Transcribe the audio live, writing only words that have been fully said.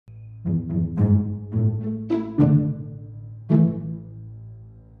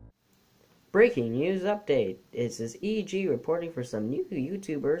Breaking news update. This is EG reporting for some new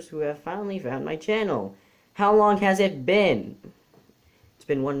YouTubers who have finally found my channel. How long has it been? It's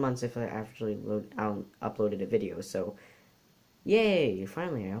been 1 month since I actually uploaded a video, so yay,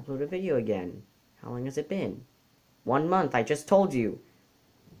 finally I uploaded a video again. How long has it been? 1 month, I just told you.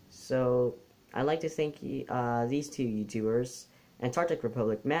 So, I'd like to thank these two YouTubers, Antarctic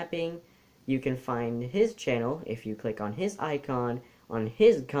Republic Mapping. You can find his channel if you click on his icon, on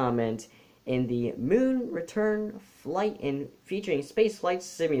his comment, in the Moon Return Flight featuring Space Flight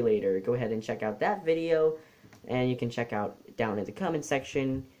Simulator. Go ahead and check out that video, and you can check out down in the comment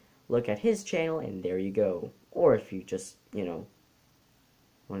section, look at his channel, and there you go. Or if you just, want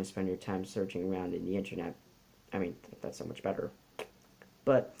to spend your time searching around in the internet, I mean, that's so much better.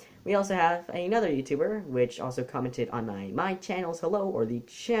 But we also have another YouTuber, which also commented on my channel's hello, or the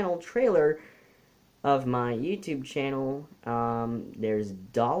channel trailer of my YouTube channel. There's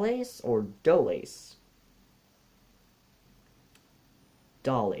Doles or Doles.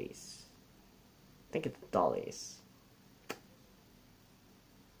 Doles. I think it's Doles.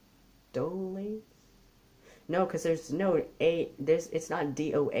 Doles? No, because there's no A. It's not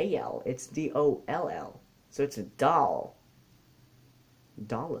D-O-A-L. It's D-O-L-L. So it's a doll.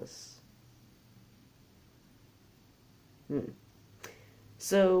 Dollars.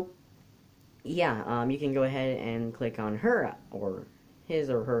 So, yeah, you can go ahead and click on her, or his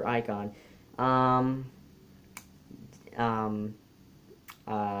or her icon.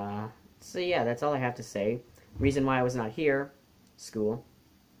 So yeah, that's all I have to say. Reason why I was not here, school.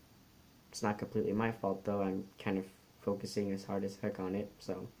 It's not completely my fault, though. I'm kind of focusing as hard as heck on it,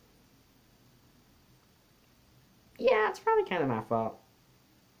 so. Yeah, it's probably kind of my fault.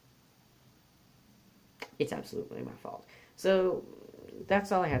 It's absolutely my fault. So,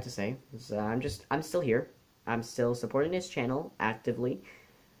 that's all I have to say. I'm still here. I'm still supporting this channel actively.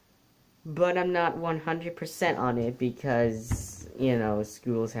 But I'm not 100% on it because,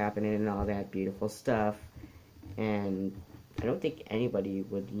 school's happening and all that beautiful stuff. And I don't think anybody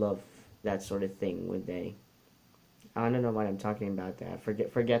would love that sort of thing, would they? I don't know what I'm talking about that.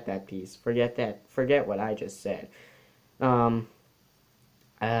 Forget that piece. Forget what I just said.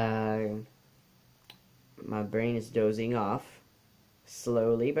 My brain is dozing off,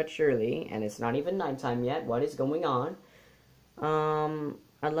 slowly but surely, and it's not even nighttime yet. What is going on?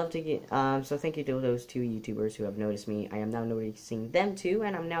 I'd love to get, so thank you to those two YouTubers who have noticed me. I am now noticing them too,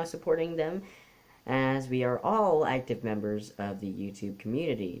 and I'm now supporting them, as we are all active members of the YouTube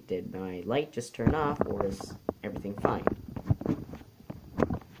community. Did my light just turn off, or is everything fine?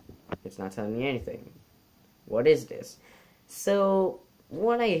 It's not telling me anything. What is this? So,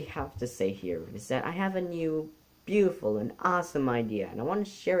 what I have to say here is that I have a new, beautiful, and awesome idea, and I want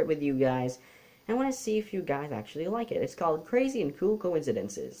to share it with you guys, and I want to see if you guys actually like it. It's called Crazy and Cool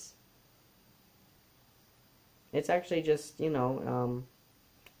Coincidences. It's actually just, a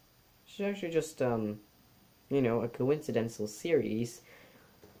coincidental series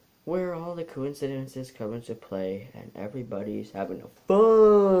where all the coincidences come into play, and everybody's having a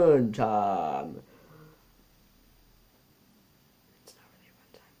fun time.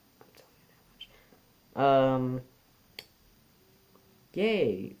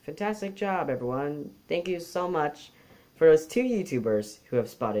 Yay, fantastic job, everyone. Thank you so much for those two YouTubers who have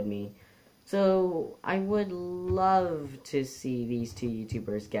spotted me. So, I would love to see these two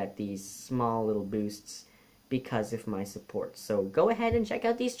YouTubers get these small little boosts because of my support. So, go ahead and check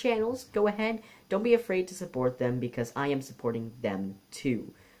out these channels. Go ahead. Don't be afraid to support them because I am supporting them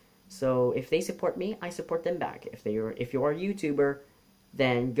too. So, if they support me, I support them back. If you're a YouTuber,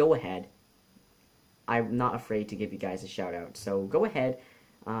 then go ahead. I'm not afraid to give you guys a shout out. So go ahead,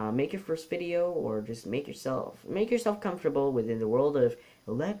 make your first video, or just make yourself comfortable within the world of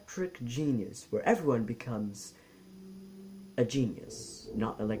electric genius, where everyone becomes a genius,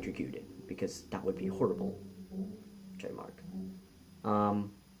 not electrocuted, because that would be horrible. Trademark.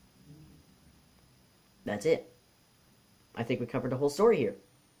 That's it. I think we covered the whole story here.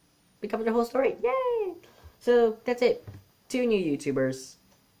 We covered the whole story. Yay! So that's it. 2 new YouTubers.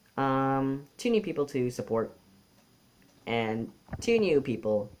 2 new people to support, and 2 new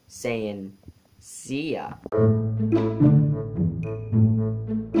people saying, see ya.